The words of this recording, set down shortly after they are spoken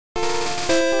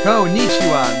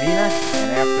Konnichiwa, Mina. And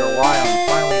after a while, I'm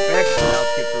finally back, so now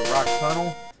let's get through Rock Tunnel.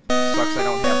 Sucks I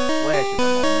don't have Flash at the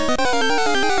moment.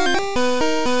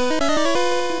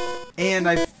 And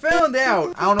I found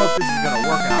out, I don't know if this is gonna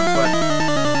work out, but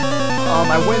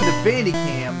I went into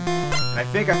Bandicam, and I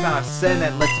think I found a setting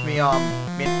that lets me it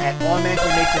automatically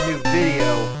makes a new video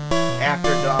after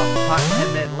the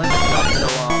 10-minute limit's up. So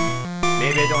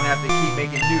maybe I don't have to keep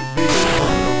making new videos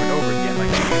over and over again like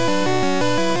I used to.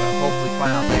 Hopefully find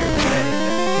out later today if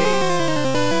that's the case.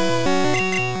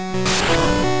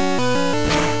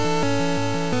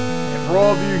 And for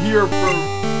all of you here for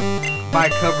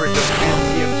my coverage of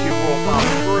NCM2 World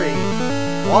Final 3,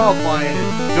 qualifying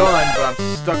is done, but I'm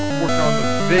stuck working on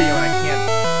the video and I can't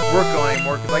work on it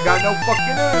anymore because I got no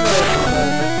fucking internet at the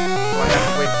moment. So I have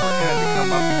to wait for internet to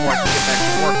come up before I can get back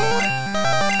to work on it.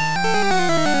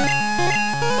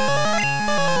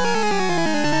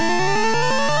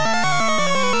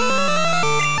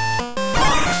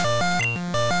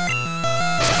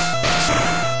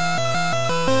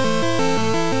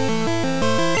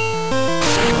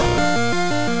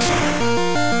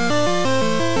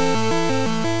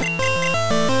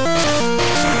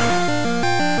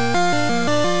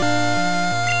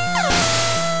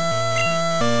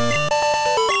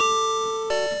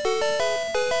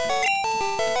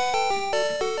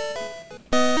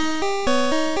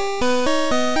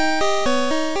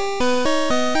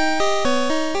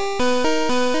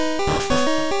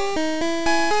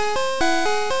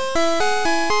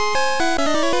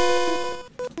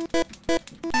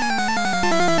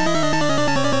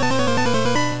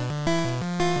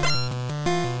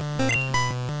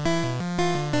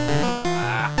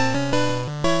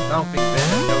 I don't think that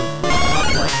knows leaks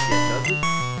like shit, does it?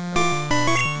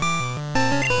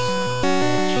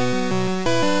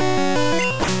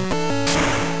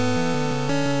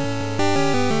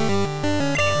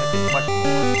 Man, that did much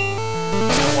more.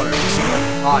 I don't want it to be much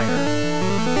higher.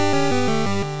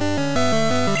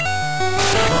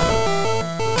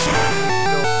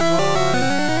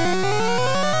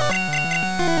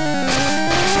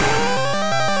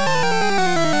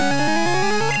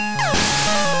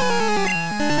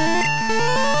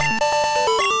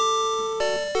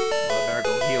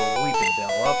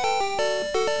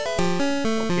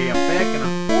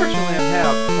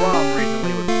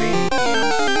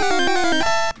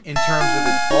 In terms of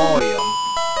its volume,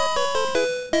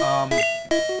 I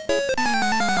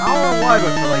don't know why,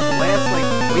 but for like the last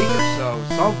week or so,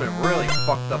 something really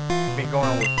fucked up been going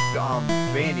on with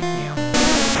Bandicam in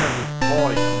terms of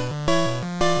volume.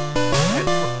 And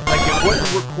like it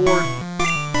wouldn't record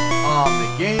the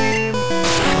game,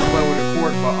 it would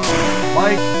record the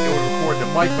mic, it would record the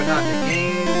mic but not the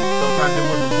game. Sometimes it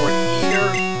wouldn't record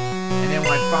either. And then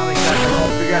when I finally got it all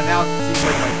figured out, now it seems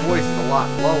like my voice is a lot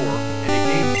lower.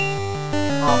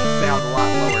 Sound a lot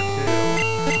lower too.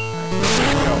 I still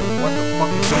don't know what the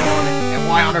fuck is going on and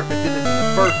why on earth it did this in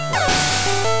the first place.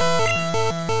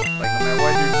 Like no matter what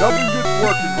I do, nothing gets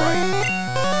working right.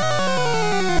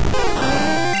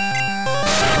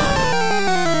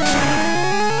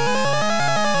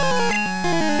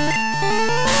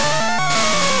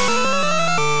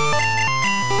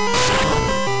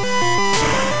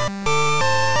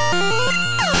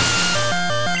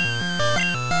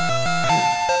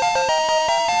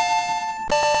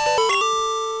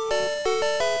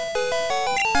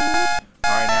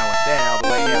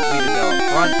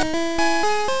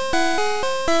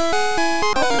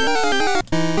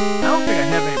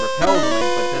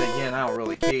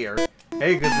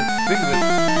 Hey, because it's things that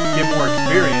get more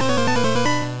experience.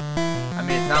 I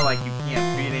mean, it's not like you can't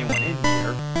beat anyone in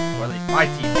here, or at least my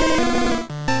team.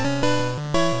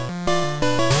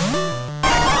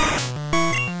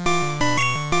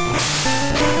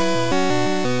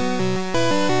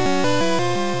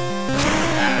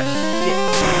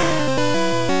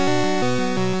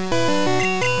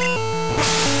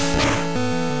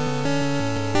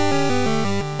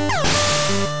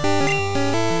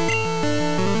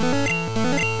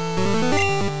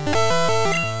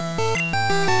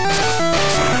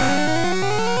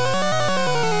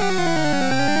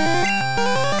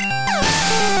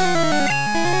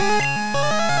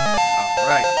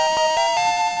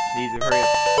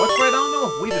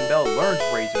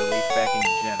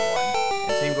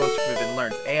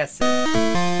 Acid.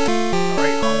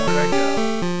 Alright, onward I go.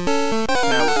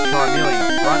 Now with Charmeleon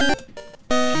up front.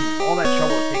 Jesus, all that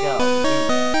trouble to take out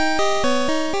Zubat.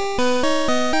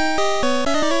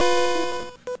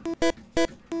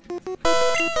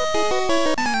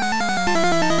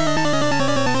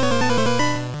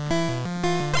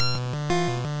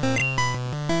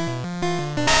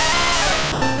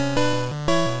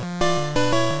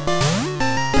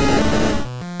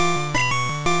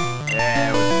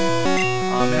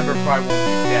 probably won't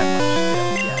do that much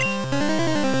still yet.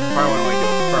 Probably want to wait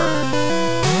till a third.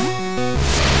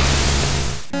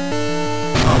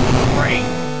 Oh, great.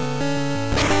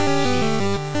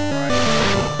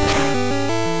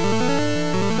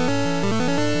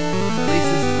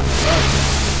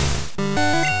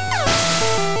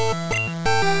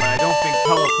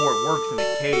 Works in a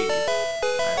cave.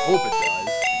 I hope it does.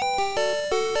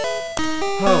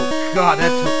 Oh god,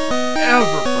 that took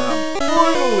forever, but I'm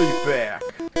finally back.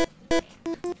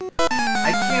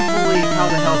 I can't believe how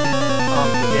the hell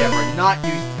did ever not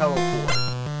use teleport.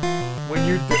 When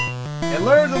you it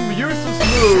learns them useless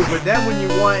move, but then when you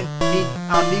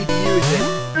need to use it,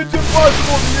 it's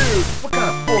impossible to use. What kind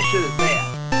of bullshit is that?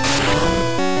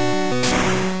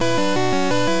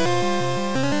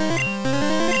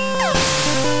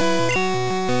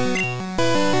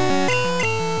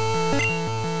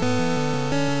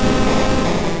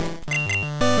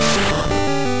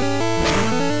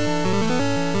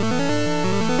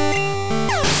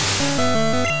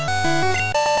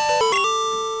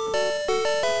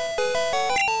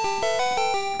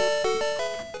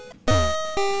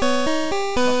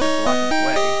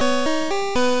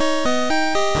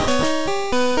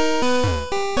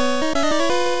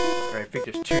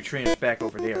 Trainers back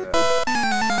over there, though.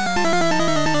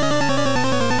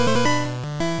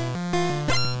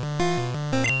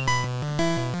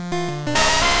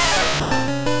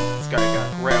 This guy got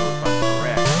grabbed if I'm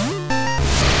correct.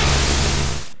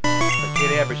 But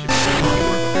Kid Abba should be able to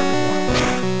work with everyone.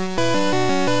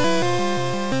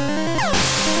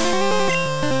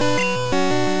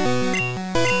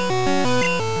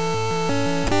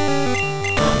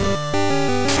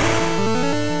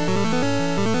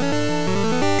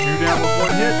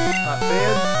 Not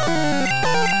bad.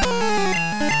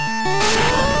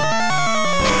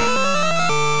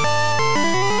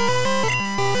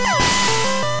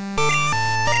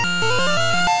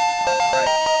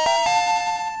 Alright.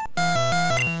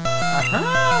 Aha!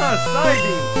 Side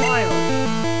beam, finally!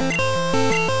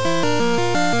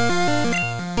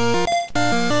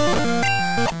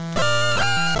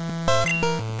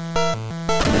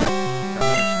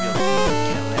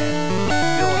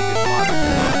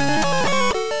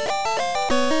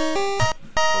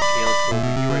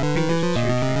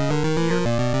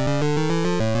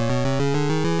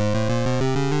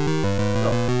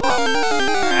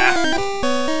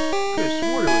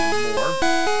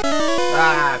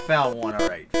 Found one,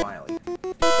 alright, finally.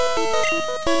 We're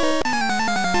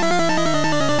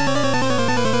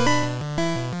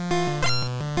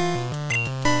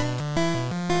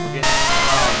getting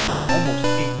almost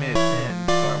 8 minutes in,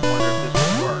 so I wonder if this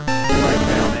will work. I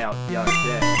found out the other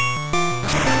day.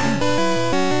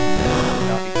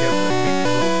 Now be careful, I think the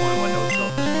little 21 knows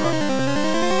self-destruct.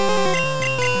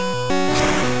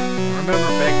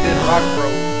 Remember back then,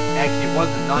 Rockbro actually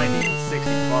wasn't 90, it was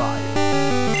 65.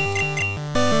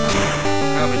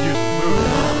 Have a use of move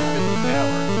for 50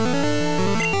 power.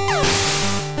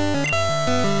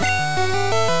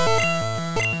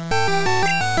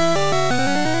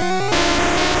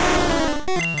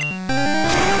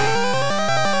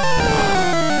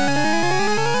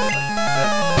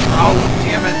 Oh,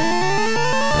 damn it!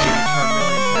 Maybe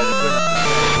Charmeleon had a good enough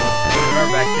defense.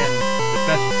 Remember back then, the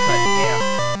defense was cut in half.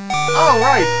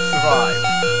 Alright, survived.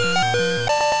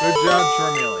 Good job,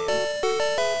 Charmeleon.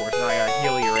 Of course, now I gotta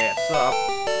heal your ass up.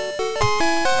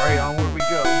 Alright, onward we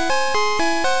go.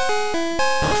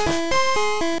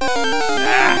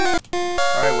 Ah!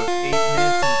 Alright, was 8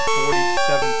 minutes and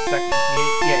 47 seconds.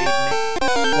 Yeah, 8 minutes.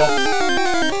 Well,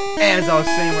 as I was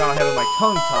saying when I was having my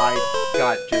tongue tied,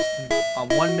 got just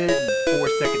 1 minute and 4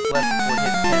 seconds left before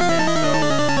hitting 10 minutes, so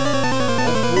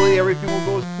hopefully everything will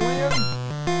go as planned.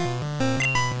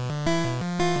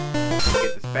 Hopefully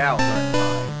get this battle done in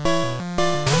time.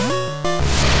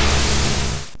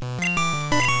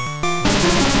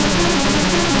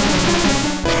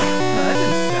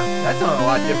 That sounded a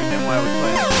lot different than what I was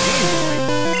playing on the game.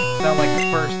 Sounded like the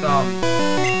first sound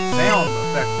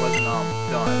effect wasn't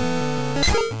done.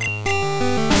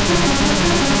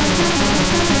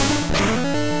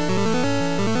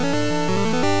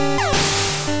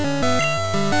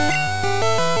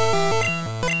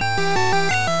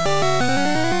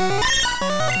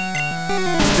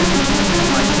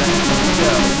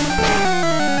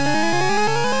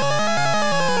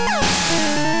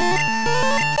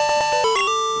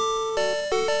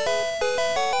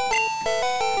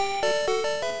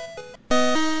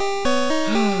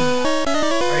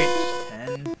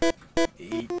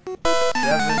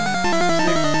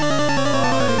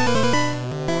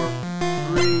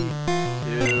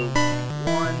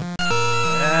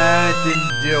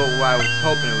 Didn't do what I was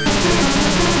hoping it would do.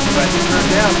 But it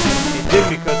turned out it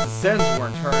didn't because the settings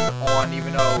weren't turned on,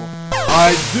 even though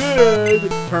I did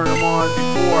turn them on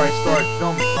before I started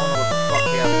filming. So I don't know what the fuck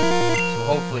happened. So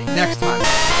hopefully next time.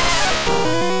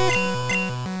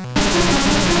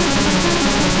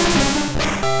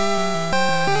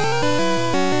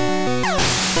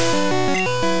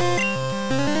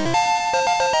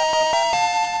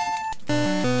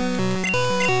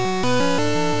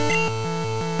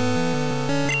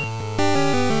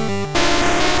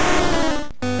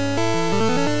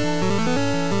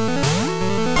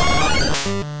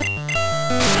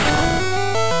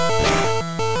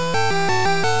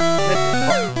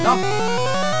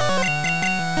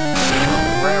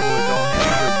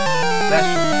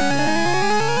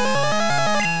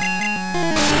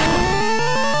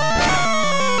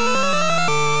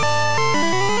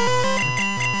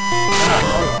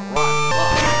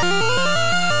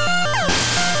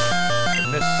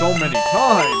 So many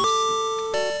times.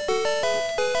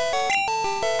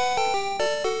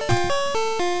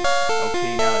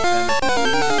 Okay, now it's time to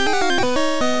leave.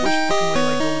 Which fucking way do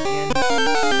I go again?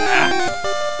 Ah.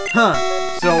 Huh.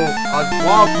 So a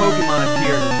wild Pokemon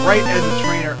appeared right as a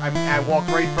trainer. I walked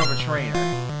right from a trainer.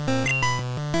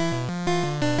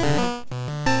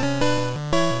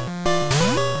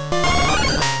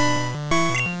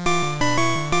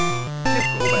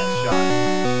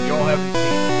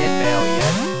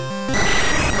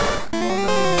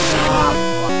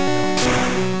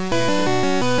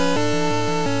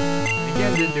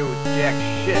 Didn't do jack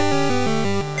shit.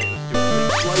 Alright, let's do a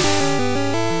leaf slice.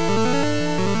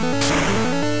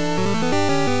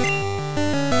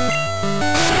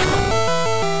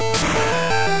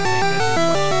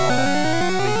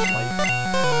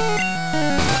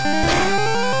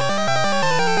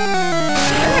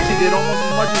 That actually did almost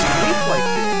as much as leaf slice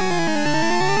did.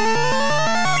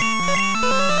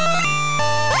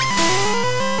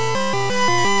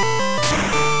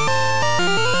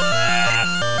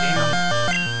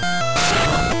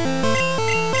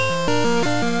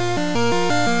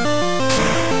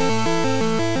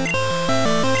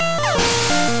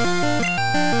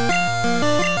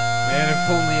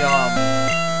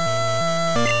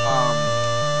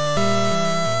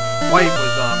 White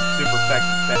was super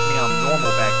effective,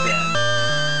 normal back then.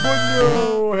 But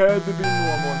no, had to be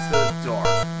normal instead of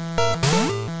dark.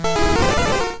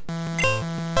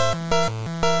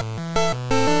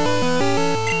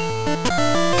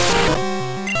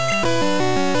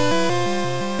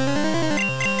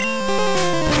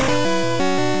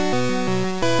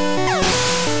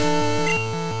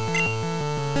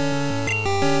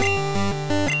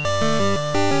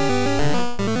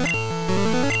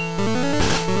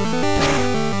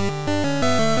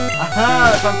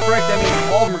 If I'm correct, that means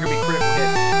all of them are going to be critical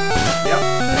hits. Yep.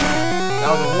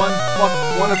 That was a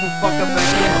wonderful fuck up back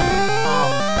then.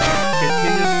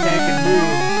 Continuous attack and move.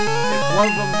 If one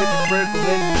of them gets a critical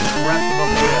hit, the rest of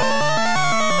them will.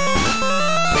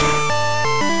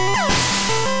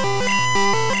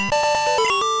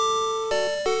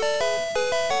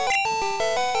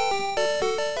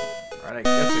 Alright, I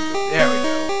guess there we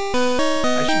go.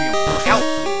 I should be able to out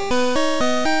soon.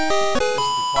 This is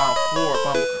the final floor if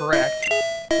I'm correct.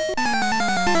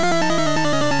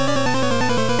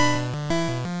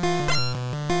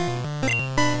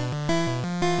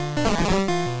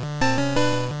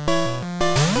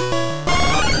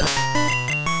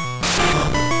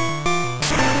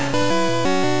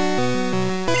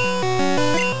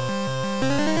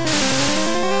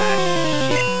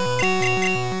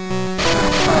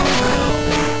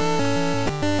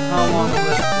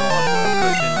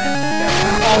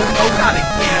 Not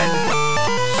again!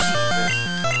 Jesus.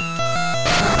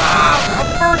 A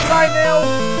first time now!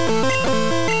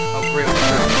 Oh, great, too.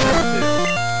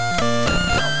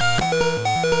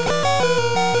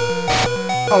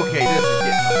 Okay, this is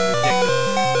getting ridiculous.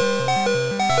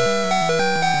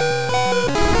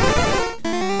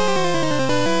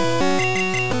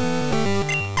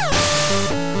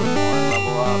 Come on,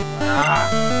 level up.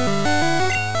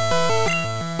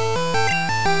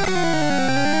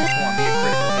 Come on, be a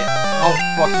critical hit. Oh,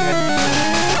 fuck, you had to be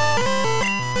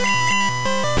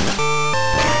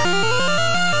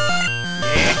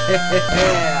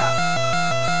yeah!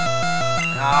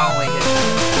 I'll only hit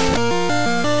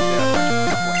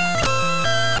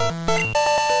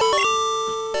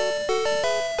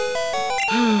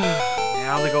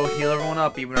now they go heal everyone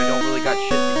up, even though I don't really got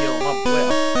shit to heal them up with.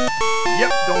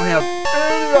 Yep, don't have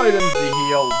any items to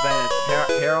heal when it's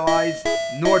paralyzed,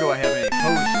 nor do I have any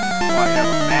potions, so I have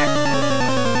a max potion.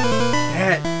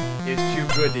 That is too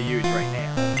good to use right now.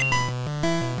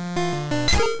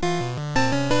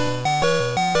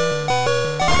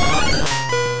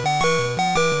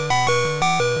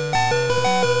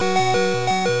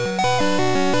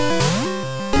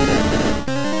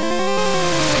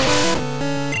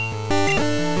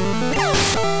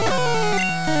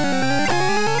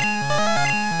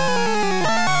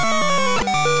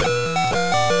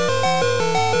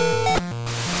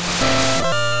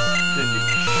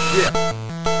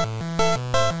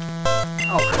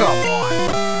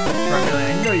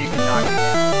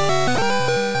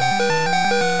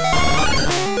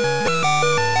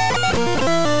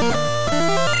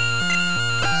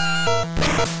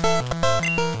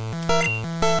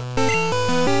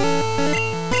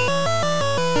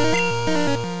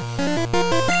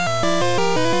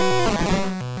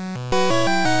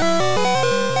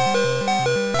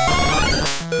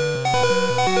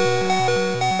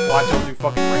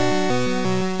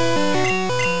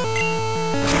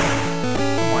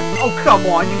 come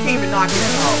on, you can't even knock it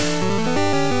out.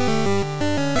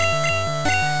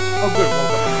 Oh, good,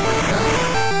 woke up.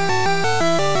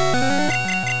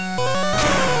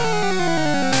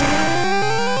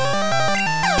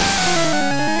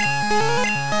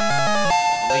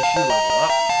 At least you level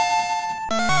up.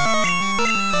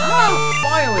 Ah,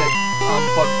 finally,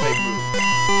 bug type move.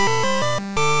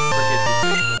 Forget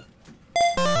disable.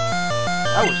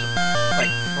 That was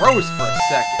like froze for a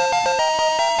second.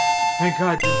 Thank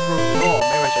God it didn't froze at all.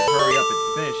 Maybe I should hurry up and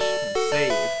finish and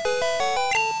save.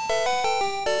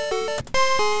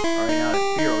 Alright, now that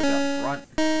Fearo's up front.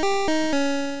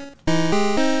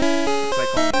 Looks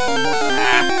like only one more.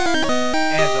 Ah!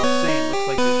 As I was saying, looks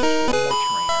like there's just one more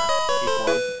trainer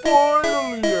before I'm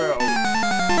finally out.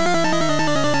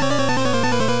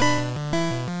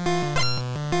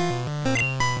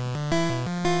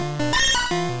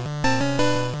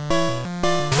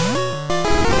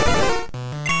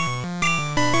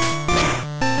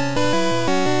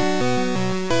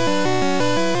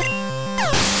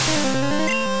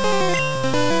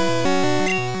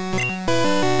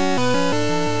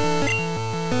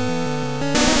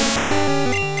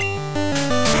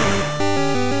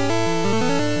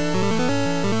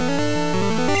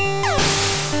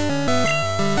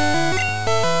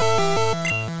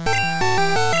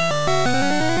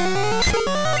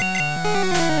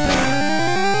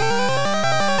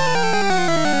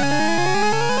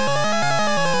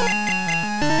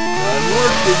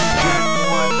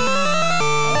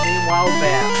 Wild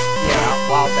Bat. Yeah,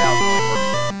 Wild Bat only works.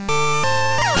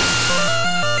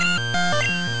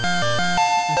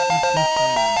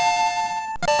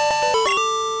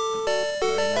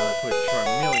 Alright, now let's put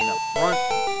Charmeleon up front.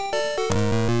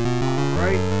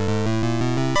 Alright.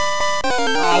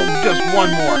 Oh, just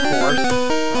one more course.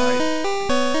 Alright.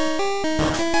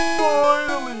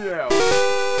 Finally out.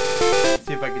 Let's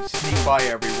see if I can sneak by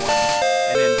everyone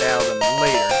and then battle them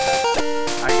later.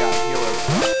 I gotta heal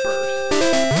everyone first.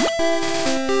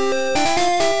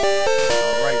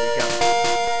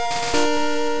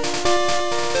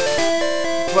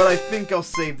 But I think I'll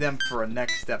save them for a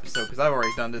next episode because I've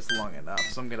already done this long enough.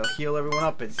 So I'm gonna heal everyone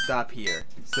up and stop here.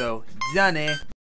 So, done.